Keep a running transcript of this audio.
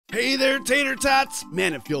Hey there, tater tots!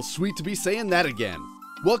 Man, it feels sweet to be saying that again.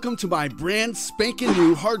 Welcome to my brand spanking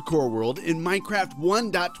new hardcore world in Minecraft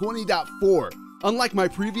 1.20.4. Unlike my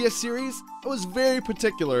previous series, I was very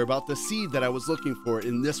particular about the seed that I was looking for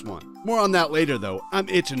in this one. More on that later though, I'm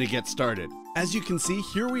itching to get started. As you can see,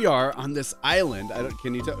 here we are on this island.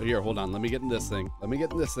 Can you tell? Here, hold on, let me get in this thing.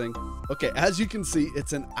 Okay, as you can see,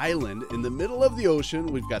 it's an island in the middle of the ocean.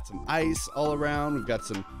 We've got some ice all around. We've got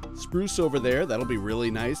some spruce over there. That'll be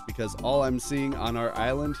really nice because all I'm seeing on our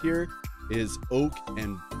island here is oak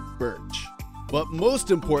and birch. But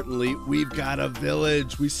most importantly, we've got a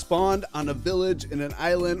village. We spawned on a village in an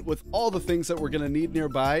island with all the things that we're gonna need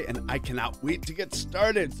nearby, and I cannot wait to get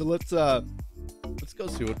started. So let's go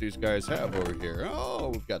see what these guys have over here. Oh,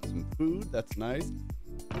 we've got some food. That's nice.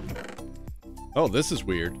 Oh, this is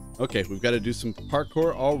weird. Okay, we've got to do some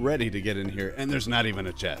parkour already to get in here, and there's not even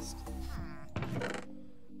a chest.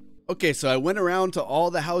 Okay, so I went around to all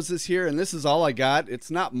the houses here, and this is all I got. It's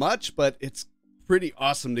not much, but it's pretty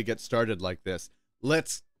awesome to get started like this.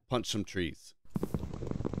 Let's punch some trees.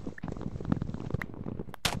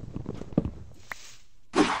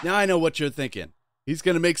 Now I know what you're thinking. He's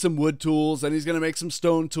going to make some wood tools, and he's going to make some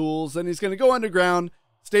stone tools, and he's going to go underground,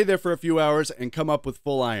 stay there for a few hours, and come up with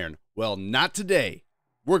full iron. Well, not today.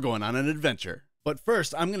 We're going on an adventure. But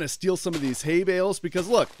first, I'm going to steal some of these hay bales because,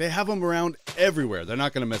 look, they have them around everywhere. They're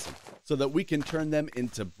not going to miss them. So that we can turn them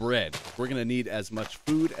into bread. We're going to need as much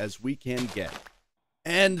food as we can get.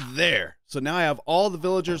 And there. So now I have all the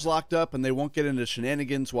villagers locked up, and they won't get into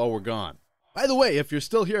shenanigans while we're gone. By the way, if you're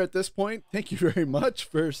still here at this point, thank you very much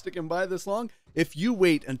for sticking by this long. If you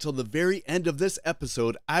wait until the very end of this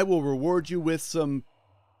episode, I will reward you with some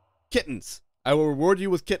kittens. I will reward you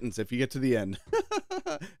with kittens if you get to the end.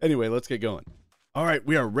 Anyway, let's get going. All right,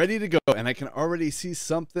 we are ready to go, and I can already see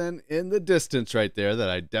something in the distance right there that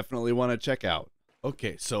I definitely want to check out.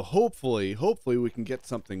 Okay, so hopefully we can get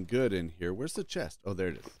something good in here. Where's the chest? Oh, there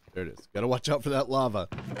it is. There it is. Gotta watch out for that lava.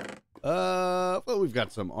 Well, we've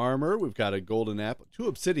got some armor. We've got a golden apple. 2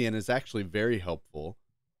 obsidian is actually very helpful.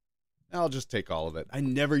 I'll just take all of it. I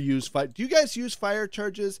never use fire. Do you guys use fire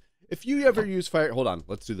charges? If you ever use fire, hold on,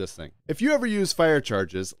 let's do this thing. If you ever use fire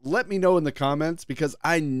charges, let me know in the comments because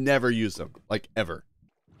I never use them, like ever.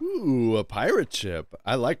 Ooh, a pirate chip.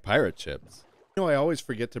 I like pirate chips. You know, I always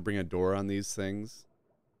forget to bring a door on these things.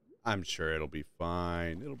 I'm sure it'll be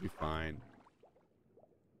fine. It'll be fine.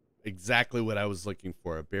 Exactly what I was looking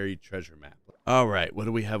for, a buried treasure map. All right, what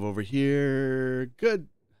do we have over here? Good.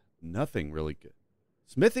 Nothing really good.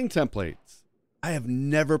 Smithing templates. I have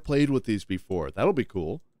never played with these before. That'll be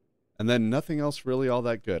cool. And then nothing else really all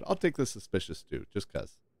that good. I'll take the suspicious too, just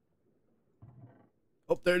cuz.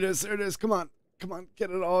 Oh, there it is. There it is. Come on. Come on. Get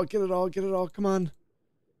it all. Get it all. Get it all. Come on.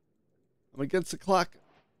 I'm against the clock.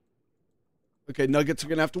 Okay, nuggets are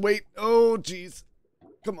going to have to wait. Oh, jeez.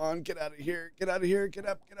 Come on. Get out of here. Get out of here. Get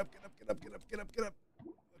up. Get up. Get up. Get up. Get up. Get up. Get up.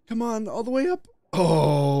 Come on. All the way up.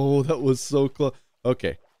 Oh, that was so close.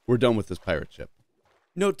 Okay, we're done with this pirate ship.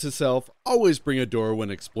 Note to self, always bring a door when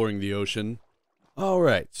exploring the ocean. All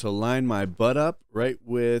right, so line my butt up right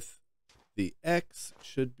with the X.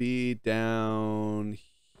 Should be down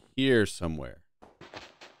here somewhere.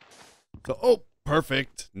 So, oh,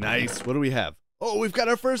 perfect. Nice. What do we have? Oh, we've got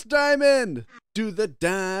our first diamond. Do the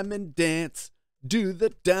diamond dance. Do the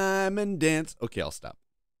diamond dance. Okay, I'll stop.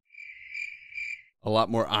 A lot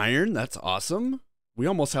more iron. That's awesome. We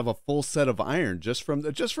almost have a full set of iron just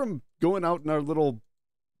from going out in our little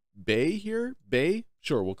bay here. Bay?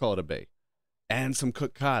 Sure, we'll call it a bay. And some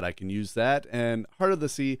cooked cod. I can use that. And Heart of the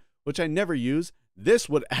Sea, which I never use. This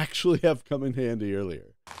would actually have come in handy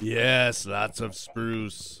earlier. Yes, lots of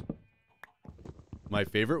spruce. My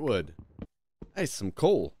favorite wood. Nice, some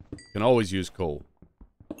coal. Can always use coal.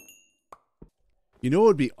 You know what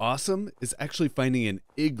would be awesome is actually finding an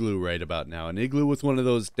igloo right about now. An igloo with one of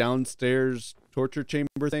those downstairs torture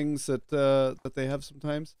chamber things that they have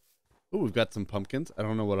sometimes. Oh, we've got some pumpkins. I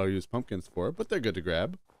don't know what I'll use pumpkins for, but they're good to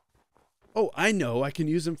grab. Oh, I know. I can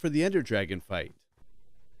use them for the Ender Dragon fight.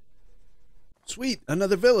 Sweet,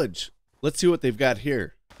 another village. Let's see what they've got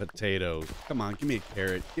here. Potatoes. Come on, give me a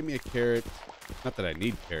carrot. Give me a carrot. Not that I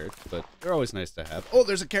need carrots, but they're always nice to have. Oh,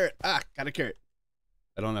 there's a carrot. Ah, got a carrot.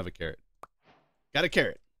 I don't have a carrot. Got a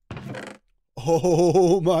carrot.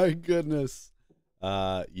 Oh my goodness.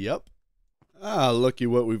 Yep. Ah, looky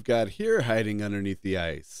what we've got here hiding underneath the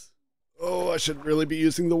ice. Oh, I should really be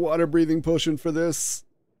using the water breathing potion for this.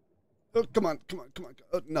 Oh, come on, come on, come on.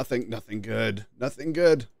 Oh, nothing good. Nothing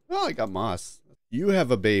good. Oh, I got moss. You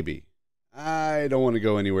have a baby. I don't want to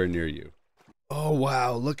go anywhere near you. Oh,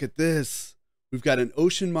 wow, look at this. We've got an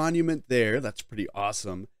ocean monument there. That's pretty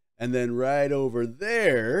awesome. And then right over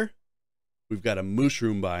there, we've got a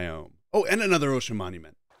mushroom biome. Oh, and another ocean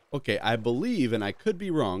monument. Okay, I believe, and I could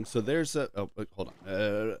be wrong. So there's a, oh, hold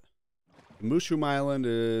on. Mushroom Island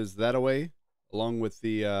is that away, along with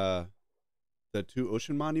the 2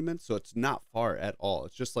 ocean monuments. So it's not far at all.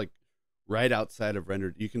 It's just like right outside of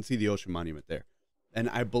rendered. You can see the ocean monument there. And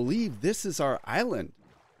I believe this is our island.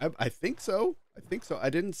 I think so. I think so.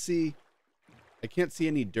 I can't see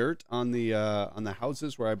any dirt on the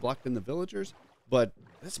houses where I blocked in the villagers, but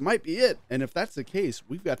this might be it. And if that's the case,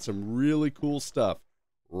 we've got some really cool stuff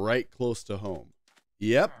right close to home.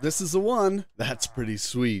 Yep, this is the one. That's pretty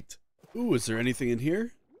sweet. Ooh, is there anything in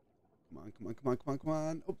here? Come on, come on, come on, come on, come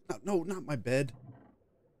on. Oh, no, not my bed.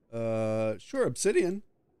 Sure, obsidian.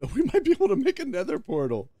 We might be able to make a nether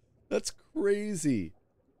portal. That's crazy.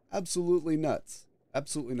 Absolutely nuts.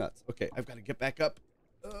 Absolutely nuts. Okay, I've got to get back up.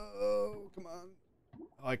 Oh, come on.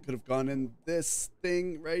 Oh, I could have gone in this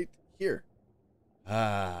thing right here.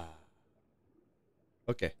 Ah.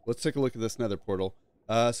 Okay, let's take a look at this nether portal.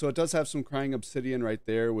 So it does have some crying obsidian right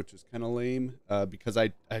there, which is kind of lame, because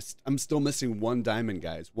I'm still missing 1 diamond,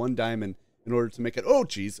 guys. 1 diamond in order to make it. Oh,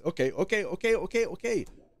 geez. Okay. Okay, I'll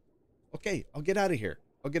get out of here.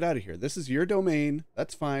 This is your domain.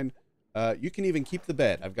 That's fine. You can even keep the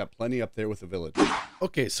bed. I've got plenty up there with the village.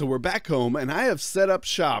 Okay, so we're back home, and I have set up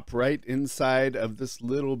shop right inside of this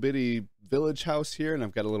little bitty village house here, and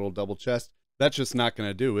I've got a little double chest. That's just not going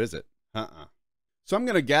to do, is it? So I'm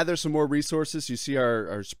going to gather some more resources. You see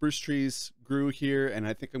our spruce trees grew here, and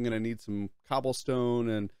I think I'm going to need some cobblestone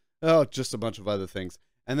and, just a bunch of other things.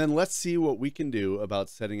 And then let's see what we can do about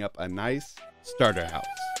setting up a nice starter house.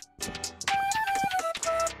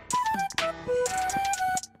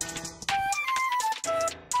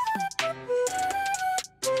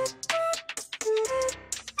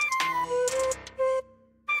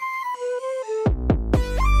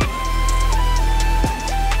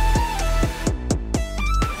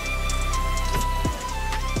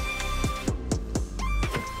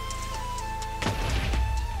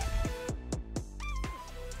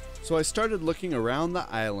 So I started looking around the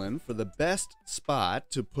island for the best spot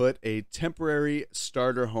to put a temporary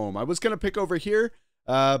starter home. I was going to pick over here,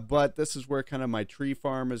 but this is where kind of my tree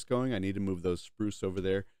farm is going. I need to move those spruce over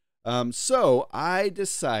there. So I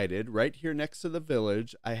decided right here next to the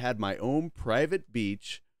village, I had my own private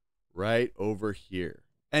beach right over here.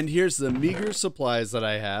 And here's the meager supplies that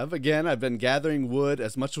I have. Again, I've been gathering wood,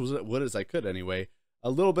 as much wood as I could anyway. A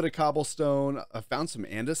little bit of cobblestone. I found some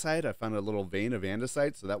andesite. I found a little vein of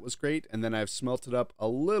andesite, so that was great. And then I've smelted up a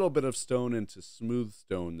little bit of stone into smooth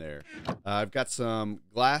stone there. I've got some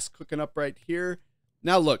glass cooking up right here.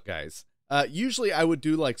 Now look, guys, usually I would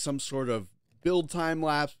do like some sort of build time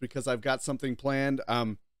lapse because I've got something planned.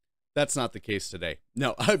 That's not the case today.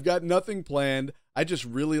 No, I've got nothing planned. I just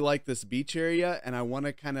really like this beach area, and I want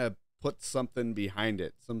to kind of put something behind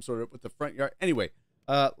it, some sort of with the front yard. Anyway,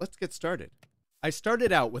 let's get started. I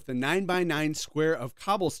started out with a 9x9 square of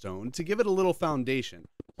cobblestone to give it a little foundation.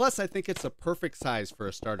 Plus, I think it's a perfect size for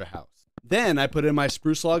a starter house. Then I put in my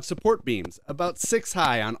spruce log support beams, about 6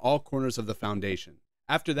 high on all corners of the foundation.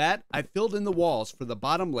 After that, I filled in the walls for the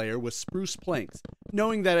bottom layer with spruce planks,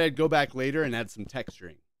 knowing that I'd go back later and add some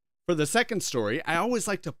texturing. For the second story, I always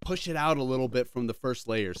like to push it out a little bit from the first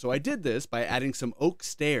layer, so I did this by adding some oak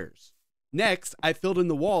stairs. Next, I filled in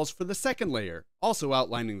the walls for the second layer, also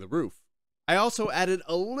outlining the roof. I also added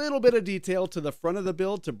a little bit of detail to the front of the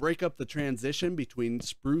build to break up the transition between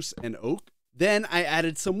spruce and oak. Then I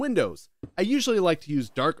added some windows. I usually like to use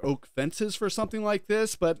dark oak fences for something like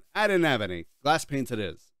this, but I didn't have any. Glass paints it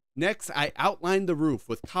is. Next, I outlined the roof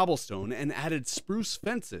with cobblestone and added spruce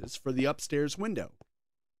fences for the upstairs window.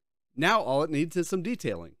 Now all it needs is some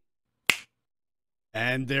detailing.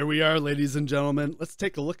 And there we are, ladies and gentlemen. Let's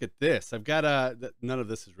take a look at this. I've got none of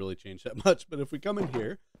this has really changed that much, but if we come in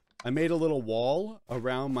here, I made a little wall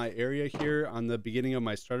around my area here on the beginning of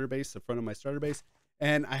my starter base, the front of my starter base,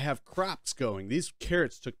 and I have crops going. These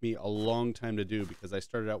carrots took me a long time to do because I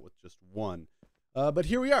started out with just one. But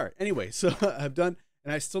here we are. Anyway, so I've done,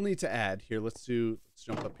 and I still need to add here. Let's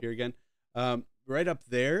jump up here again. Right up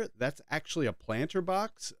there, that's actually a planter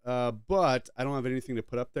box, but I don't have anything to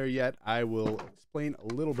put up there yet. I will explain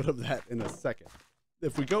a little bit of that in a second.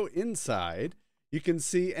 If we go inside, you can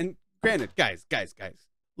see, and granted, guys,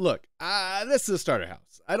 look, this is a starter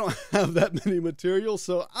house. I don't have that many materials,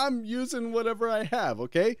 so I'm using whatever I have,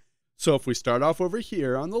 okay? So if we start off over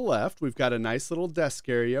here on the left, we've got a nice little desk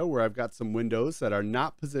area where I've got some windows that are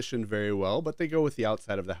not positioned very well, but they go with the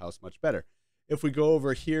outside of the house much better. If we go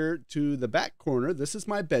over here to the back corner, this is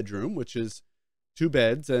my bedroom, which is 2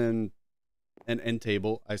 beds and an end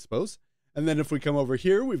table, I suppose. And then if we come over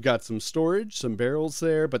here, we've got some storage, some barrels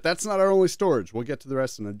there, but that's not our only storage. We'll get to the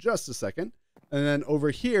rest in just a second. And then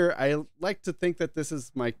over here, I like to think that this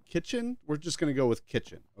is my kitchen. We're just going to go with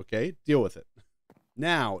kitchen, okay? Deal with it.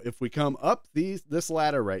 Now, if we come up this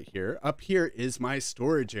ladder right here, up here is my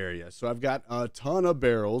storage area. So I've got a ton of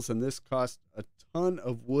barrels, and this cost a ton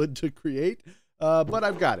of wood to create, but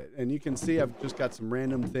I've got it. And you can see I've just got some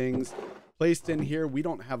random things placed in here. We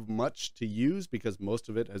don't have much to use because most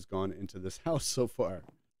of it has gone into this house so far.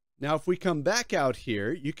 Now, if we come back out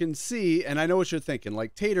here, you can see, and I know what you're thinking,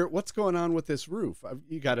 like, Tater, what's going on with this roof?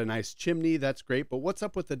 You got a nice chimney, that's great, but what's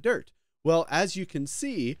up with the dirt? Well, as you can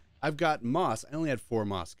see, I've got moss. I only had 4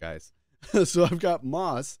 moss, guys. So I've got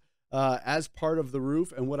moss as part of the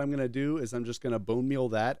roof, and what I'm going to do is I'm just going to bone meal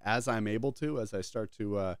that as I'm able to, as I start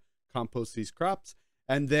to compost these crops.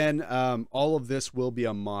 And then all of this will be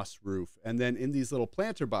a moss roof. And then in these little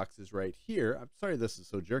planter boxes right here, I'm sorry this is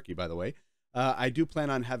so jerky, by the way, I do plan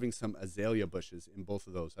on having some azalea bushes in both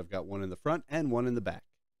of those. I've got one in the front and one in the back.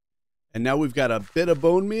 And now we've got a bit of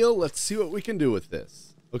bone meal. Let's see what we can do with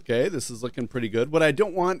this. Okay, this is looking pretty good. What I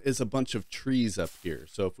don't want is a bunch of trees up here.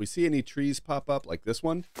 So if we see any trees pop up like this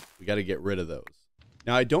one, we got to get rid of those.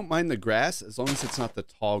 Now, I don't mind the grass as long as it's not the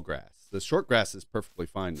tall grass. The short grass is perfectly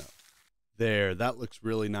fine, though. There, that looks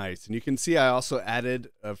really nice. And you can see I also added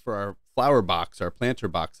for our flower box, our planter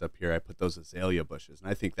box up here, I put those azalea bushes. And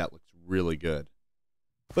I think that looks really good.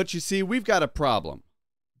 But you see, we've got a problem.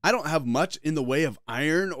 I don't have much in the way of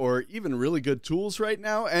iron or even really good tools right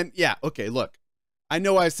now. And yeah, okay, look. I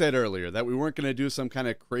know I said earlier that we weren't going to do some kind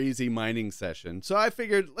of crazy mining session. So I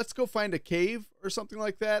figured let's go find a cave or something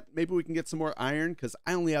like that. Maybe we can get some more iron because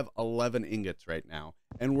I only have 11 ingots right now.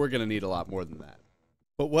 And we're going to need a lot more than that.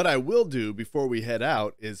 But what I will do before we head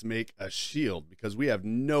out is make a shield because we have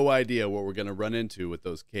no idea what we're going to run into with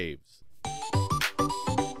those caves.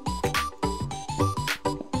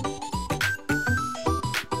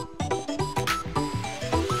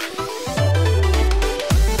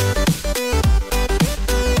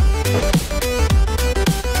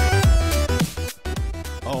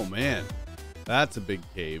 Oh man, that's a big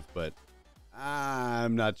cave, but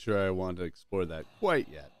I'm not sure I want to explore that quite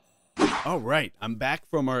yet. All right, I'm back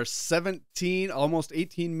from our 17, almost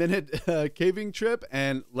 18-minute caving trip,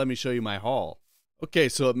 and let me show you my haul. Okay,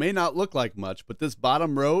 so it may not look like much, but this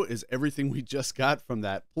bottom row is everything we just got from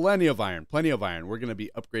that. Plenty of iron, plenty of iron. We're going to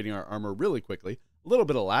be upgrading our armor really quickly. A little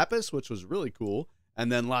bit of lapis, which was really cool,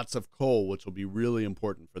 and then lots of coal, which will be really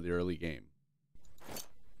important for the early game.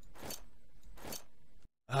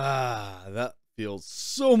 Ah, that feels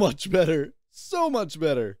so much better. So much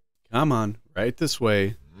better. Come on, right this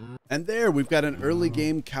way. And there, we've got an early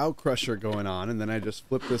game cow crusher going on. And then I just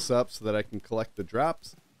flip this up so that I can collect the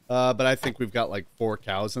drops. But I think we've got like 4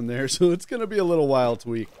 cows in there. So it's going to be a little while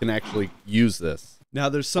till we can actually use this. Now,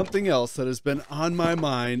 there's something else that has been on my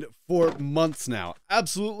mind for months now.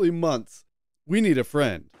 Absolutely months. We need a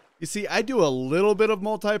friend. You see, I do a little bit of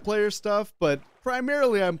multiplayer stuff, but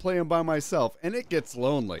primarily I'm playing by myself, and it gets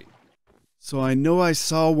lonely. So I know I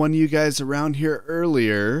saw one of you guys around here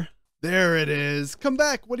earlier. There it is. Come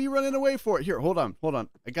back. What are you running away for? Here, hold on.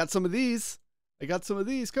 I got some of these.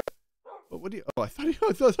 Come. What do you? Oh, I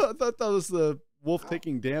thought that was the wolf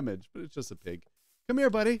taking damage, but it's just a pig. Come here,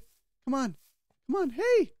 buddy. Come on.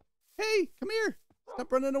 Hey, come here.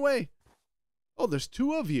 Stop running away. Oh, there's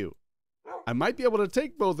 2 of you. I might be able to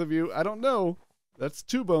take both of you. I don't know. That's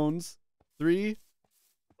 2 bones. 3,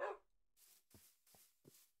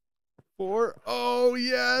 4. Oh,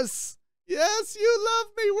 yes. Yes, you love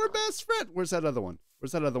me. We're best friends. Where's that other one?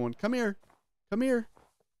 Come here.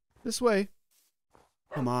 This way.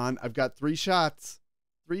 Come on. I've got 3 shots.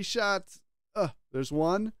 There's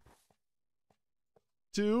 1,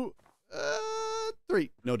 2,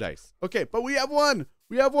 3. No dice. Okay, but we have one.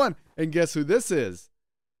 And guess who this is?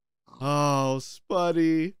 Oh,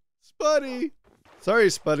 Spuddy. Sorry,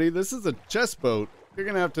 Spuddy. This is a chest boat. You're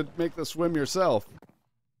going to have to make the swim yourself.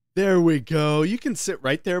 There we go. You can sit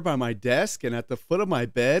right there by my desk and at the foot of my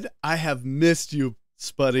bed. I have missed you,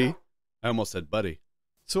 Spuddy. I almost said buddy.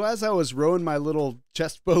 So as I was rowing my little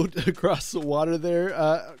chest boat across the water there,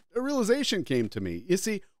 a realization came to me. You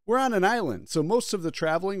see, we're on an island, so most of the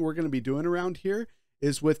traveling we're going to be doing around here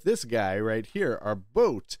is with this guy right here, our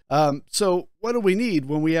boat. So what do we need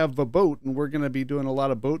when we have a boat and we're going to be doing a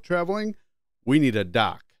lot of boat traveling? We need a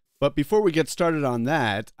dock. But before we get started on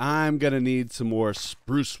that, I'm going to need some more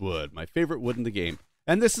spruce wood, my favorite wood in the game.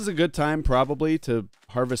 And this is a good time probably to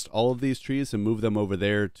harvest all of these trees and move them over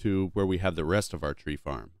there to where we have the rest of our tree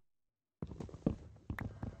farm.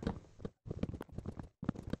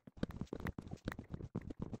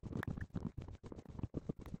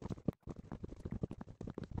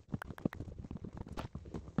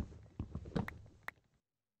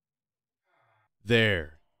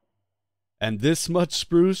 There. And this much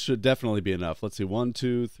spruce should definitely be enough. Let's see, 1,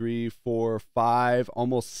 2, 3, 4, 5,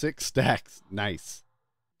 almost 6 stacks. Nice.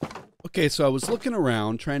 Okay, so I was looking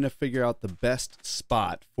around trying to figure out the best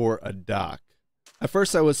spot for a dock. At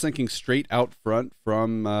first I was thinking straight out front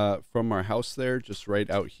from our house there, just right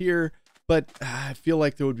out here. But I feel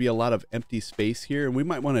like there would be a lot of empty space here, and we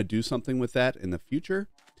might want to do something with that in the future.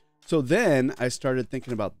 So then I started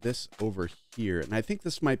thinking about this over here, and I think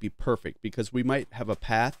this might be perfect because we might have a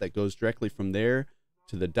path that goes directly from there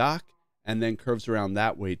to the dock and then curves around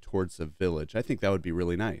that way towards the village. I think that would be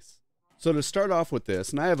really nice. So to start off with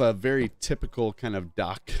this, and I have a very typical kind of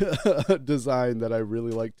dock design that I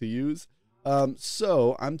really like to use.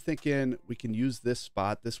 So I'm thinking we can use this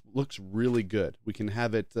spot. This looks really good. We can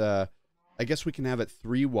have it, I guess we can have it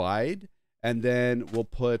 3 wide, and then we'll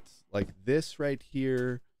put like this right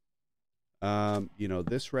here. You know,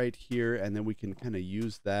 this right here, and then we can kind of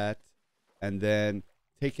use that and then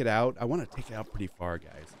take it out. I want to take it out pretty far,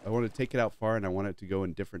 guys. I want to take it out far, and I want it to go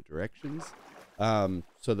in different directions,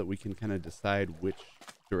 so that we can kind of decide which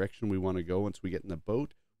direction we want to go once we get in the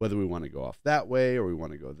boat, whether we want to go off that way or we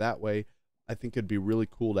want to go that way. I think it'd be really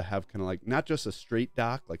cool to have kind of like not just a straight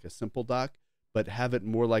dock, like a simple dock, but have it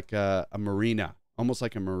more like a marina, almost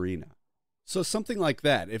like a marina. So something like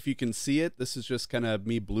that. If you can see it, this is just kind of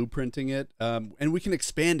me blueprinting it. And we can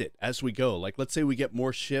expand it as we go. Like, let's say we get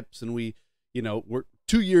more ships and we, you know, we're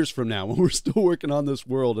 2 years from now when we're still working on this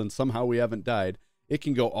world and somehow we haven't died, it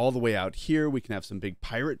can go all the way out here. We can have some big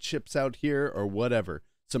pirate ships out here or whatever.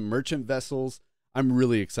 Some merchant vessels. I'm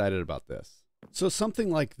really excited about this. So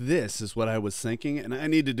something like this is what I was thinking, and I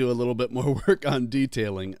need to do a little bit more work on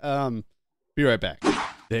detailing. Be right back.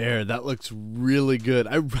 There, that looks really good.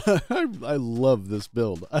 I love this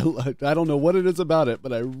build. I don't know what it is about it,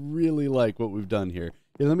 but I really like what we've done here.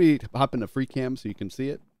 Here, let me hop into free cam so you can see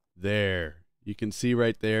it. There, you can see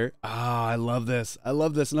right there. Ah, I love this. I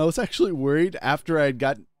love this. And I was actually worried after I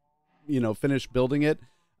got, you know, finished building it.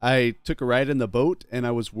 I took a ride in the boat, and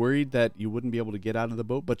I was worried that you wouldn't be able to get out of the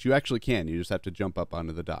boat, but you actually can. You just have to jump up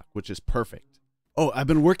onto the dock, which is perfect. Oh, I've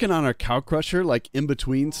been working on our cow crusher, like in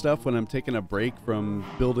between stuff when I'm taking a break from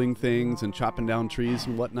building things and chopping down trees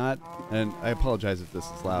and whatnot. And I apologize if this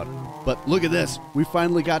is loud, but look at this. We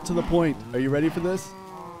finally got to the point. Are you ready for this?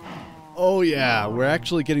 Oh yeah, we're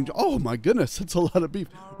actually getting, oh my goodness, that's a lot of beef.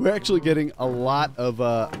 We're actually getting a lot of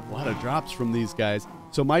drops from these guys.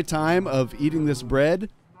 So my time of eating this bread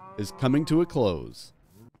is coming to a close.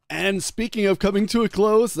 And speaking of coming to a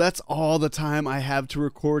close, that's all the time I have to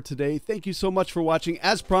record today. Thank you so much for watching.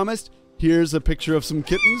 As promised, here's a picture of some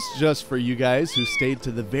kittens just for you guys who stayed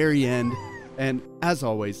to the very end. And as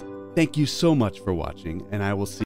always, thank you so much for watching, and I will see